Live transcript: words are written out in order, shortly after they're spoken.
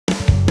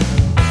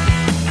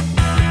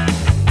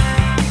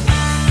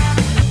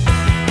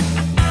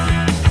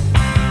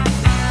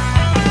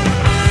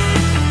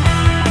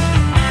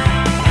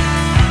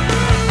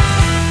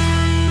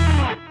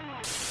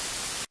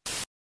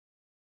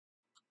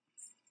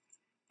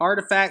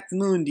Artifact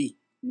Mundi.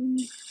 Mm-hmm.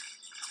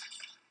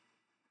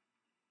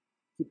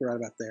 Keep it right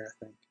about there, I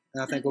think.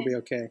 And I think we'll be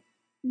okay.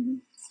 Mm-hmm.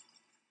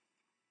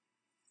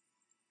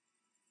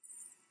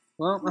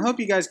 Well, I hope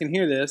you guys can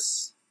hear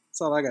this.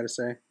 That's all I got to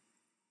say.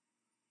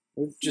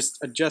 We've just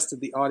adjusted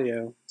the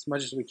audio as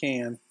much as we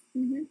can.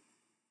 Mm-hmm.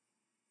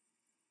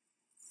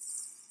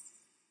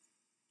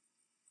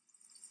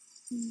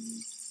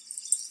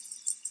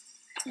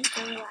 It's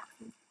so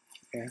relaxing.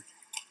 Okay.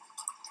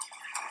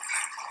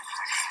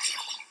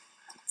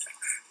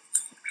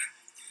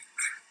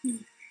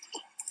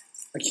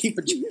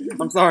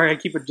 I'm sorry, I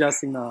keep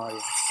adjusting the audio.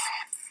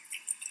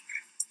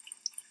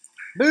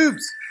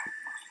 Boobs!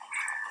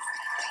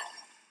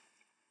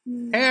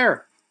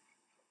 Hair!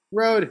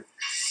 Road!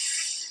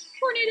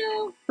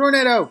 Tornado!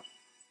 Tornado!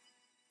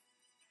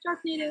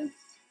 Sharknado!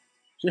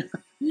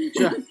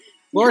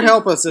 Lord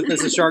help us if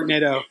this is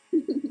Sharknado.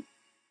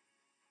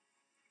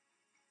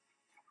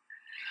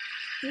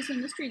 This is a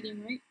mystery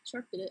game, right?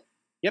 Shark did it.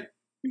 Yep.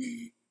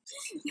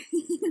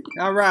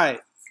 Alright.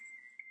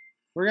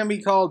 We're going to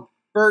be called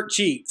Burt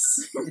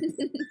Cheeks.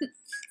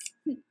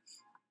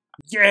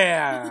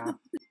 Yeah!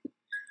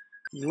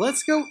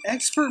 Let's go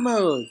expert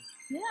mode.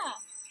 Yeah.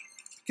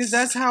 Because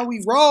that's how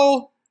we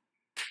roll.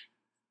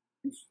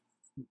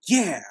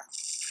 Yeah.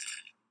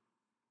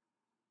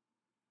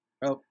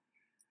 Oh. What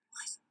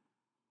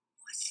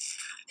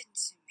happened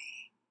to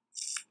me?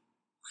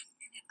 1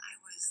 minute I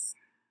was,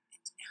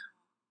 and now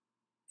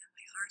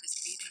my heart is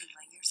beating in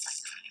my ears like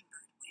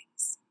hummingbird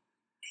wings,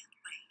 and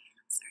my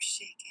hands are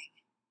shaking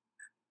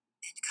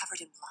and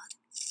covered in blood.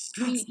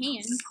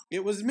 Hand.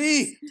 It was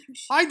me.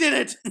 I did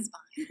it. It's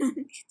fine.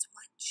 It's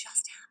what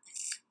just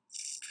happened.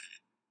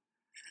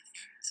 An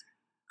event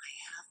I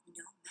have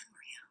no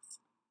memory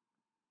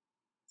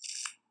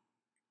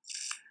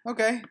of.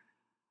 Okay.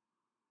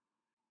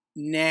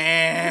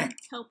 Nah.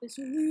 Help is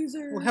a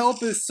loser. Well,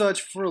 help is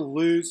such for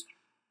lose.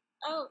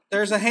 Oh.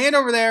 There's a hand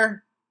over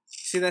there.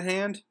 See that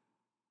hand?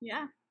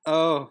 Yeah.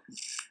 Oh.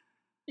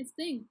 It's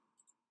thing.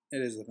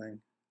 It is a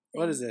thing.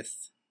 What is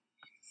this?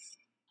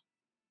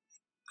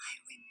 I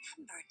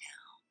remember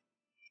now.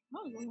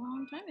 That was a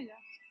long time ago.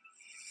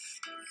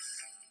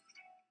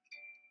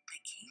 I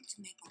came to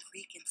Maple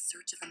Creek in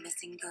search of a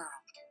missing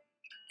girl,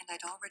 and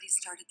I'd already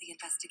started the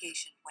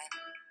investigation when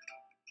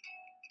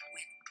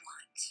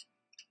what?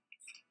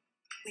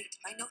 Wait,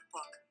 my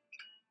notebook.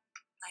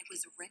 I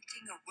was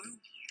renting a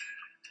room here.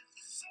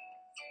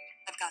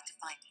 I've got to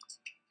find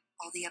it.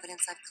 All the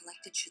evidence I've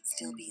collected should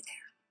still be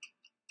there.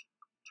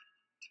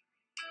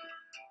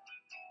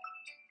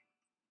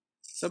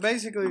 So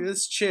basically,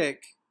 this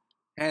chick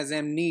has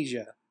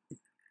amnesia.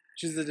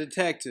 She's a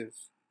detective.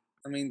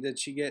 I mean, did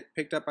she get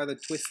picked up by the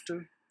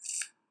Twister?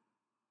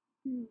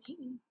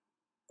 Maybe.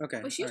 Okay.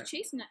 Well, she was alright.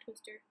 chasing that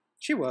Twister.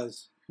 She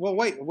was. Well,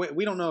 wait.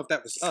 We don't know if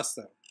that was us,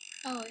 though,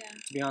 Oh, yeah.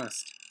 to be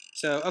honest.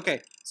 So,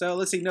 okay. So,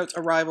 let's see. Notes.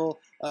 Arrival,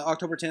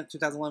 October 10th,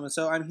 2011.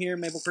 So, I'm here,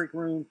 Maple Creek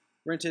room,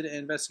 rented,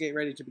 investigate,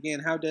 ready to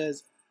begin. How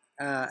does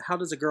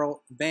a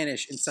girl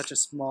vanish in such a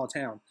small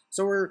town?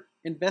 So, we're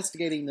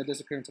investigating the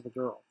disappearance of a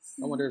girl.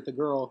 I wonder if the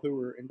girl who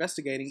we're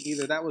investigating,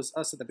 either that was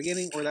us at the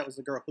beginning or that was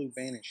the girl who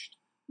vanished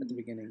at the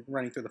beginning,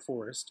 running through the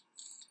forest.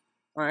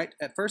 All right.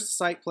 At first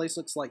sight, place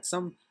looks like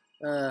some...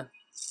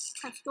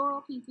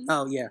 Pastoral painting.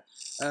 Oh, yeah.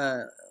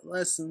 I'll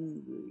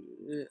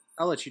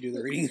let you do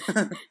the reading.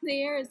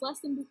 The air is less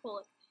than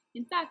bucolic.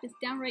 In fact, it's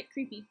downright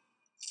creepy.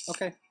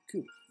 Okay,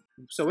 cool.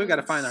 So we've got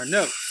to find our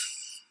notes.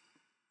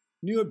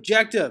 New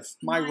objective,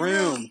 my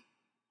room.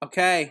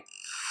 Okay.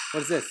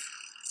 What is this?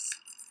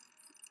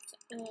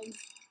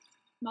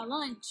 My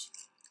lunch.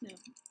 No.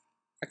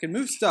 I can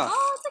move stuff.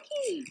 Oh, it's a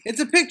key. It's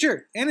a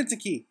picture, and it's a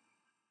key.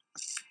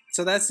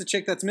 So that's the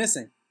chick that's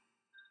missing.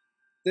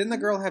 Didn't the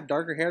girl have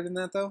darker hair than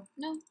that, though?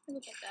 No, it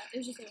looked like that. It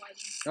was just a lighting.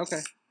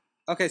 Okay.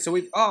 Okay, so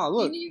we've... Oh,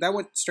 look. Maybe That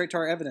went straight to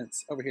our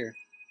evidence over here.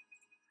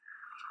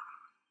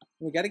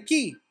 We got a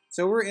key.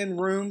 So we're in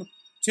room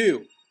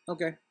 2.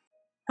 Okay.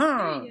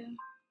 Huh. There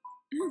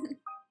you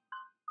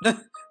go.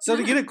 So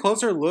to get a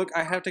closer look,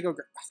 I have to go...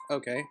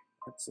 Okay.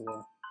 That's a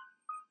little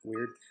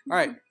weird.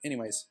 Alright,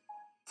 anyways.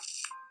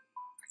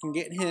 I can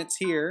get hints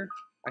here.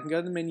 I can go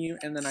to the menu,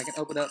 and then I can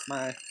open up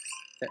my...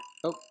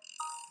 Oh.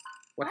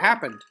 What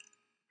happened?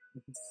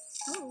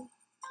 Oh.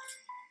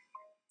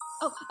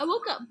 Oh, I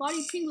woke up,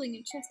 body tingling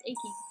and chest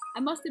aching.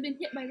 I must have been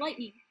hit by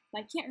lightning,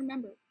 but I can't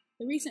remember.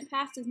 The recent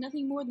past is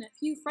nothing more than a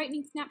few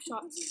frightening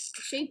snapshots.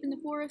 A shape in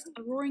the forest,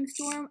 a roaring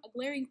storm, a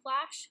glaring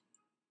flash.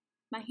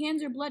 My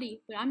hands are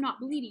bloody, but I'm not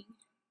bleeding.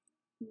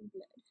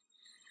 Blood.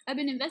 I've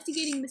been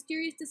investigating a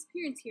mysterious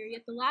disappearance here,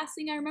 yet the last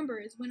thing I remember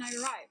is when I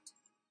arrived.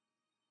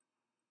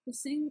 The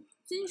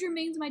singe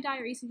remains in my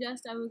diary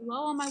suggest I was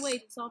well on my way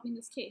to solving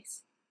this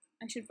case.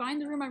 I should find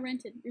the room I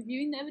rented.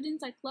 Reviewing the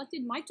evidence I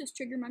collected might just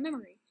trigger my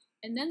memory,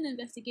 and then the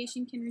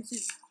investigation can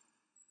resume.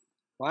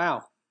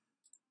 Wow.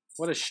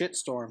 What a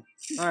shitstorm.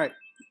 Alright.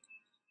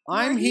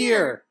 I'm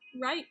here.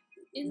 Right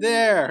in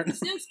There. the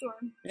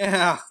snowstorm.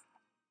 Yeah.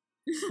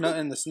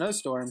 In the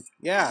snowstorm.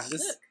 Yeah.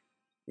 This. Look.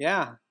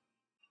 Yeah.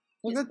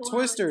 Look, It's the pulling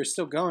Twister out. is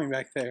still going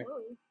back there.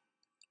 Whoa.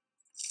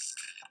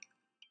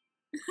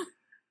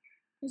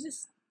 He's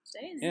just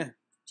staying there. Yeah. Oh,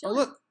 Chilling.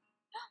 look.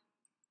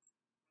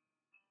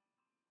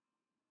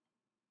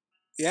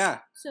 Yeah.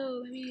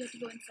 So maybe you have to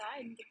go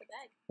inside and get the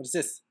bag. What is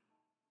this?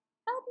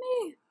 Help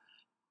me!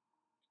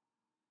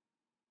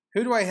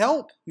 Who do I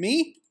help?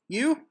 Me?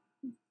 You?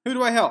 Who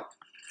do I help?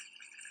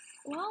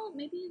 Well,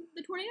 maybe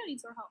the tornado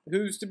needs our help.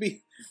 Who's to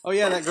be? Oh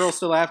yeah, that girl's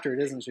still after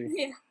it, isn't she?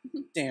 Yeah.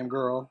 Damn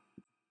girl.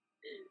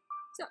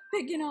 Stop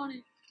picking on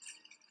it.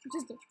 It's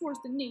just a force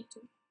of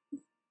nature.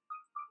 It's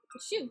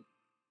a shoe.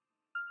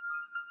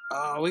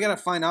 Oh, we gotta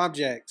find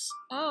objects.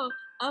 Oh,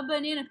 a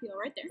banana peel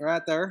right there.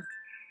 Right there.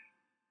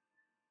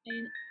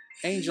 An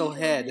Angel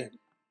head.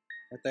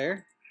 Right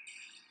there.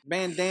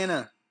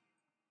 Bandana.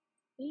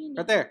 Bandana.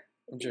 Right there.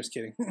 I'm just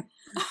kidding. Oh,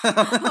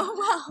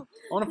 wow.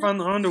 I want to find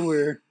the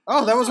underwear.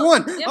 Oh, that was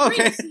one. Yeah,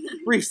 Okay. briefs.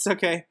 Briefs,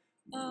 okay.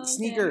 Okay.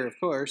 Sneaker, of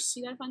course.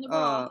 You gotta find the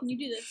bra. Can you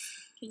do this?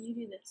 Can you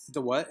do this?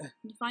 The what? Can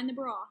you find the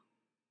bra?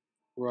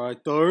 Right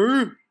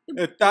there.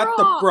 The Is that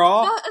the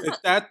bra? No, it's Is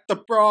not- that the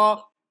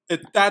bra? Is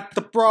that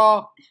the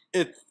bra?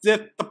 Is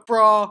it the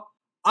bra?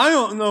 I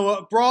don't know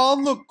what bra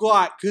look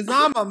like, cause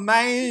I'm a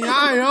man.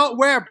 I don't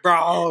wear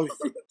bras.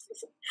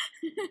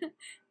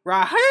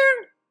 Right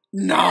here?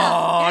 No,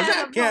 Yeah,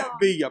 that the can't bra.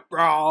 be a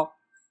bra.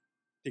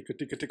 Tickle,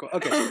 tickle, tickle.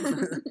 Okay.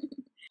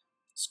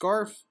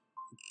 Scarf,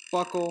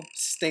 buckle,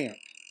 stamp.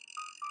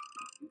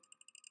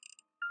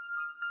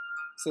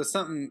 So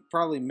something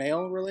probably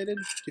male related.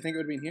 Do you think it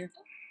would be in here?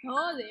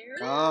 Oh, there it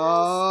is.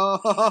 Oh,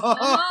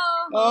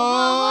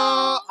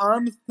 Oh,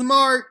 I'm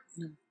smart.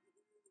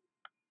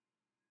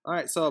 All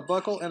right, so a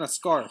buckle and a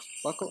scarf.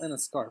 Buckle and a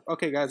scarf.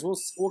 Okay, guys,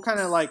 we'll kind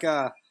of like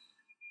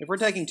if we're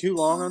taking too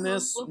long on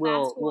this, We'll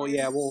we'll fast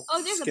forward. we'll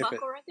Oh, there's a skip it.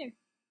 buckle right there.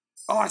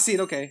 Oh, I see it.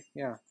 Okay,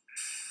 yeah,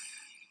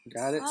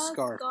 got it. A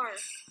Scarf.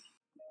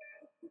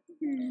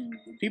 Hmm.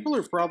 People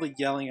are probably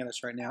yelling at us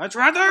right now. It's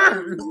right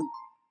there.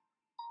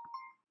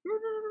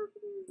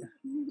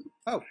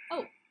 Oh.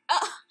 Oh.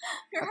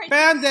 You're I right.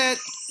 found it.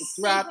 It's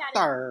They right had it.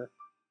 there.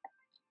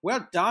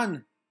 Well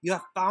done. You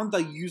have found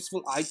a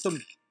useful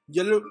item.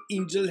 Yellow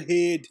angel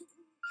head.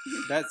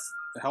 That's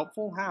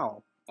helpful?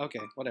 How? Okay,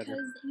 whatever.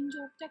 Because the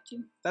angel will protect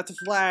you. That's a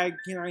flag.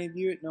 Can I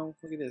view it? No,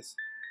 look at this.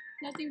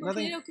 Nothing but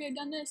Nothing. tornado could have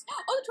done this.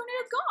 Oh, the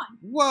tornado's gone.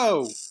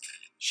 Whoa.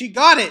 She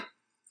got it.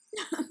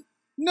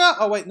 No.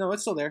 Oh, wait. No,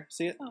 it's still there.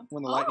 See it? Oh.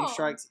 When the lightning Oh.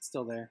 strikes, it's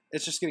still there.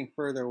 It's just getting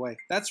further away.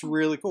 That's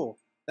really cool.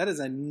 That is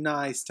a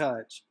nice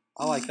touch.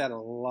 I like that a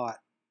lot.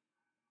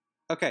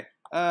 Okay.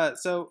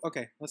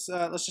 Okay. Let's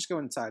just go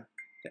inside.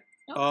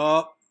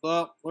 Oh,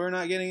 well, we're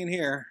not getting in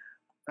here.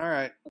 All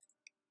right.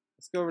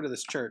 Let's go over to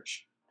this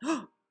church.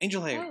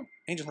 Angel head. Oh.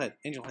 Angel head.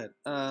 Angel head.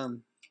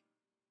 Probably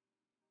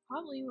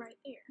right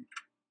there.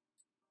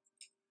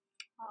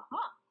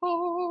 Aha.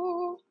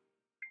 Oh.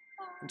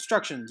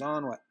 Instructions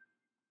on what?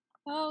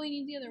 Oh, we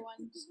need the other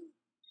ones.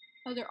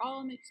 Oh, they're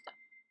all mixed up.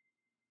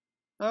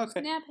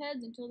 Okay. Snap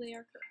heads until they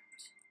are correct.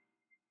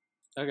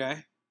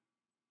 Okay.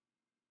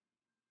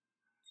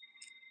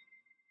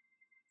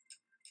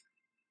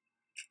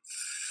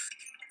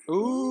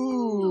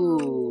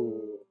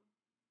 Ooh.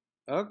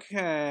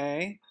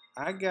 Okay.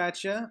 I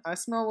gotcha. I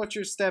smell what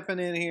you're stepping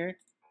in here.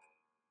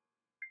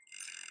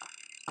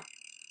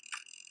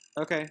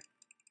 Okay.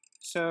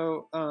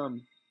 So,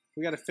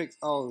 we gotta fix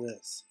all of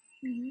this.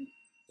 Mm-hmm.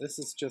 This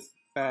is just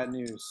bad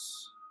news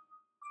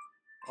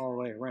all the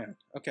way around.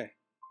 Okay.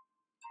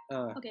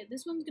 Okay,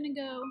 this one's gonna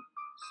go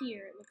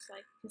here, it looks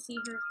like. To see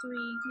her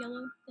 3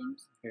 yellow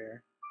things.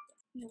 Here.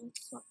 Yeah,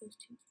 let's swap those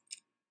 2.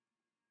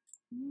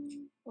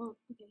 Oh,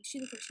 okay, she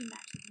looks like she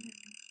matches. Never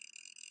mind.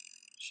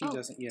 She Oh,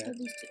 doesn't yet. so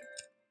these 2.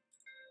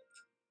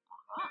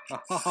 Ha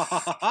ha ha ha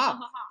ha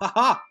Aha. ha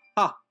ha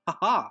ha ha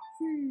ha.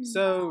 Hmm.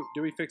 So,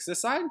 do we fix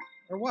this side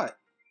or what?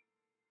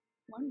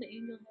 One of the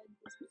angel heads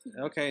is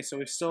missing. Okay, so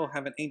we still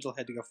have an angel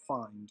head to go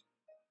find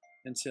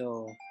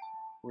until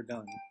we're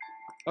done.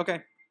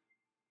 Okay.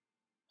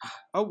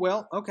 Oh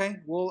well, okay.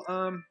 We'll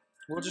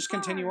just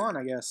continue on,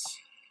 I guess.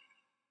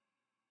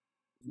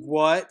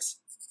 What?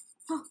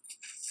 Huh.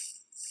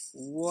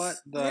 What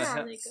the Where hell?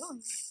 are they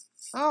going?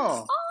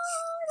 Oh, Oh,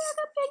 look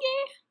a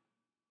piggy!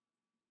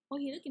 Oh,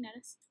 he's looking at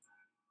us.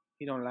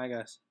 he don't like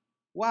us.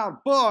 Wild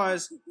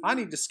boys! I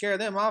need to scare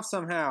them off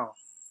somehow.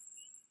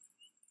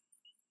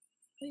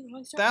 Wait,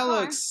 why start That the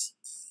car? looks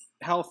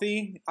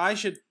healthy. I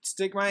should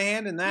stick my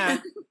hand in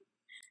that.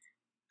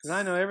 Because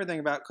I know everything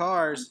about I'm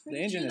cars. The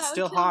pretty engine sure is that would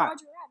still kill hot.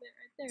 Roger Rabbit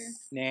right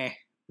there. Nah.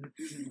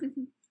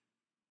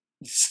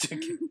 Stick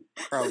it.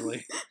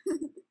 Probably.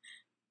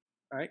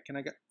 Alright, can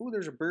I go? Oh,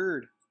 there's a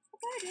bird.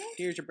 Okay.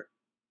 Here's your bird.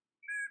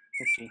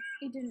 Okay.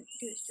 He didn't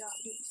do his job.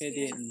 It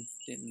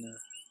didn't.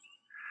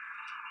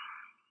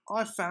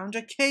 I found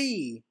a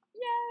key.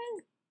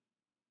 Yay!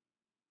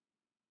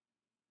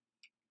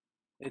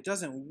 It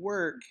doesn't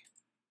work.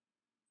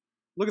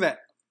 Look at that.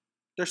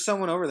 There's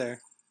someone over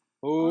there.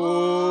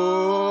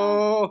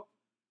 Oh.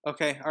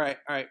 Okay. All right.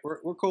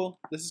 We're cool.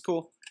 This is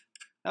cool.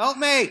 Help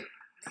me! Nothing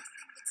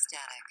but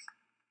static.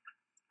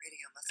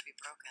 Radio must be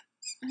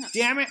broken.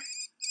 Damn it!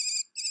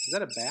 Is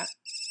that a bat?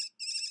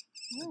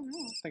 I don't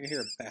know. I think I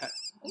hear a bat.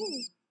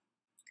 Ooh.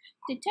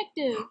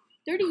 Detective.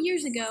 30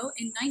 years ago,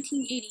 in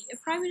 1980, a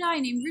private eye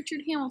named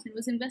Richard Hamilton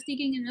was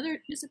investigating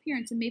another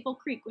disappearance in Maple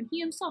Creek when he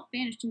himself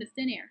vanished into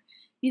thin air.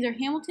 Neither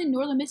Hamilton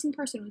nor the missing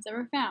person was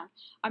ever found.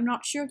 I'm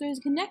not sure if there's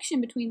a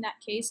connection between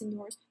that case and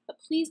yours, but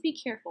please be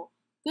careful.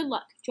 Good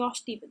luck,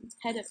 Josh Stevens,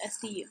 head of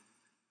SDU.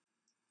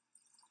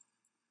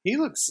 He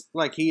looks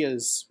like he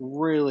is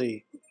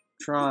really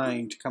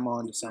trying to come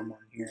on to someone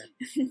here.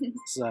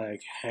 It's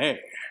like, hey.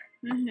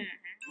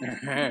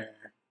 Hey.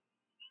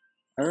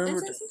 I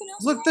remember.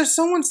 Look, there's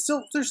someone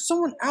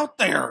out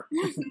there.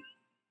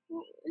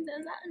 Well, is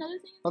that another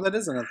thing? Oh, that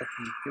is another thing.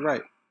 You're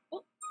right.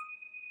 Oh.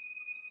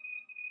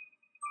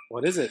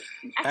 What is it?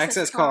 An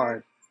Access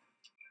card.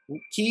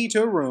 Key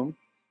to a room,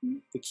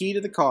 the key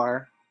to the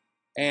car,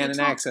 and an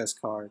access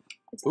card.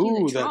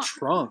 Ooh, the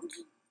trunk.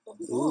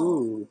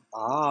 Ooh,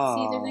 ah.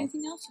 See if there's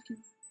anything else you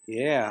can.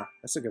 Yeah,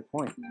 that's a good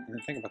point. I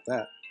didn't think about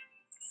that.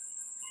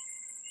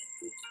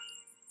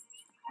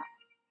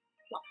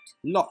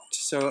 Locked.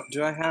 So,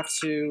 do I have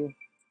to...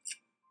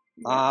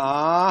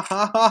 Ah,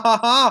 ha, ha, ha,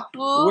 ha.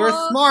 Oh.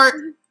 We're smart.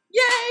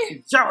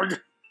 Yay!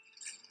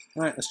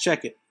 Alright, let's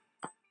check it.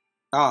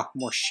 Ah,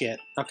 more shit.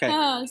 Okay.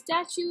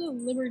 Statue of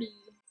Liberty.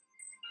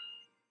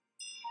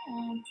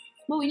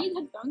 Well, we need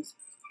headphones.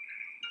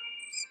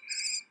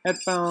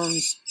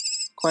 Headphones,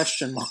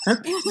 question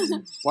mark.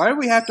 Why do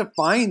we have to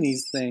find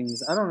these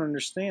things? I don't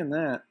understand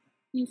that.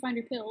 You find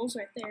your pills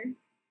right there.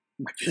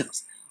 My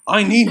pills.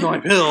 I need my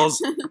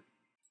pills.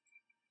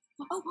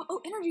 Oh,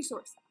 energy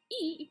source.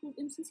 E equals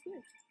MC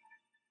squared.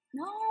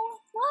 No,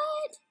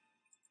 what?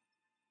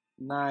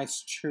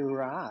 Nice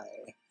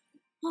try.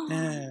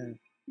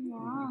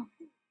 Wow.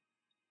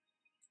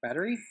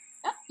 Battery?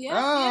 Oh,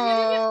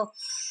 yeah.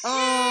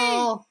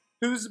 Oh,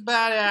 who's the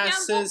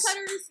badasses?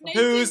 Yeah,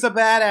 Who's the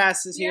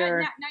badasses here?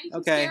 Now you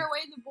can scare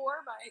away the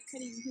boar by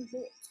cutting his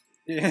bolts.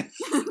 Yeah.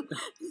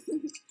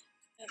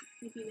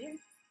 Maybe there.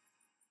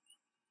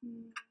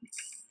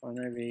 Or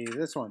maybe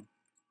this one.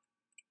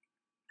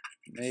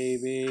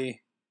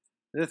 Maybe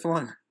this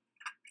one.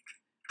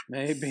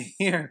 Maybe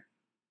here.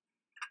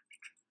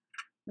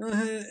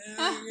 I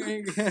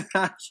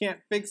can't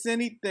fix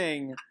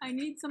anything. I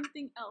need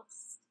something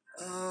else.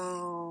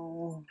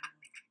 Oh.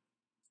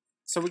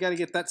 So we got to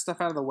get that stuff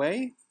out of the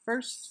way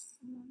first?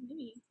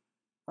 Maybe.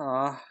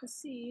 Let's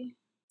see.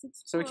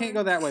 So we can't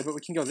go that way, but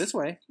we can go this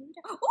way.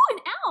 Oh, an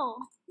owl!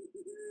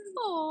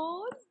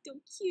 Oh, so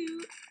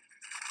cute.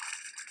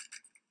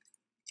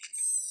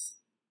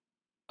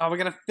 Oh, we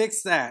got to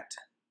fix that.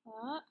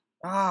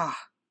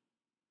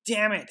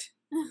 Damn it.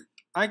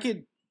 I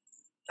could.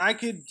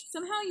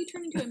 Somehow you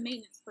turn into a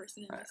maintenance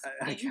person in this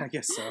game. I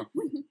guess so.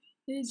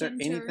 Is there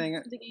anything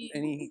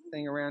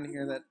around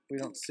here that we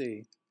don't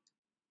see?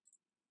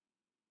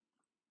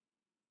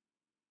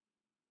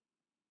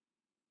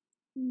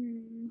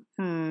 You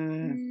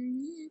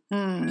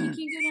can't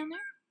go down there?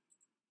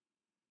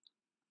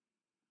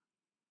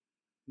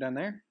 Down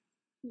there?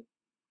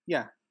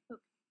 Yeah.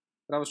 Okay.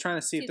 But I was trying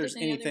to see if there's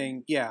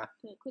anything. Yeah.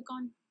 To click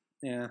on?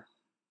 Yeah.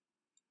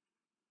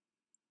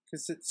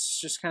 Because it's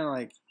just kind of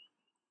like...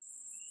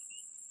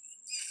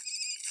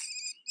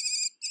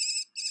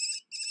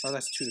 Oh,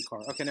 that's to the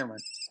car. Okay, never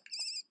mind.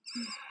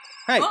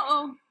 Hey!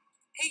 Uh-oh!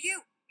 Hey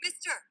you,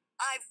 mister!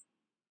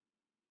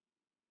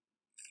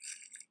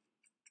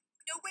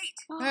 No, wait!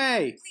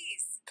 Hey!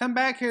 Please! Come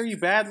back here, you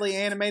badly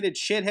animated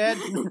shithead!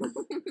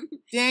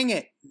 Dang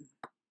it!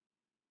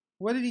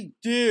 What did he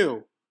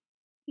do?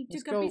 He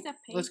took a piece of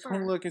paper. Let's go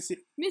look and see.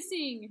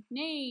 Missing,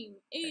 name,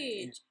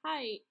 age,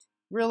 height.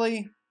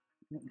 Really?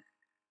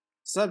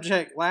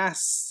 Subject,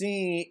 last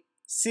seen.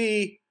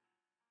 Seen.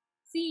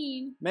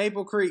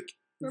 Maple Creek,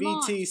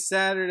 Vermont. VT,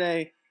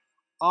 Saturday,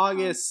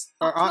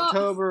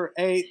 October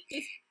 8th.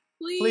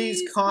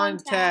 Please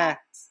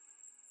contact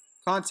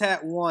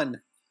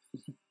 1.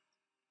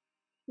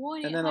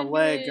 And then a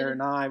leg or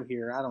an eye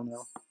here. I don't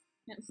know.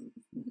 Maybe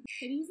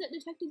he's that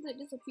detective that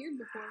disappeared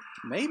before.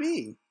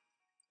 Maybe.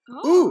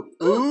 Oh.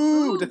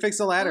 Ooh, to fix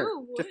the ladder.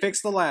 Ooh, to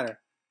fix the ladder.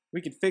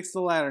 We can fix the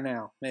ladder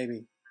now,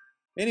 maybe.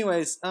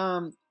 Anyways,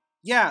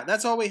 yeah,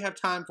 that's all we have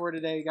time for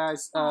today,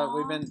 guys.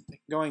 We've been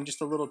going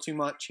just a little too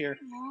much here.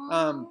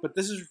 But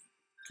this is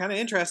kind of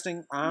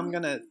interesting. I'm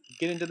going to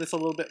get into this a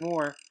little bit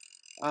more.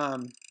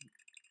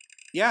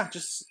 Yeah,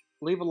 just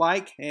leave a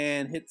like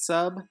and hit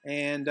sub,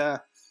 and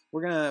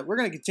we're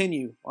gonna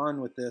continue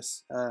on with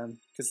this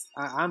because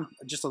I'm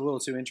just a little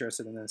too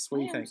interested in this. What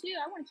do you think? Too.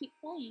 I want to keep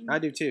playing. I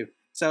do too.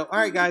 So, all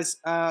right, guys.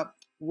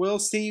 We'll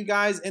see you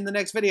guys in the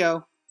next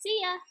video.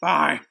 See ya.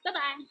 Bye.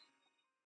 Bye-bye.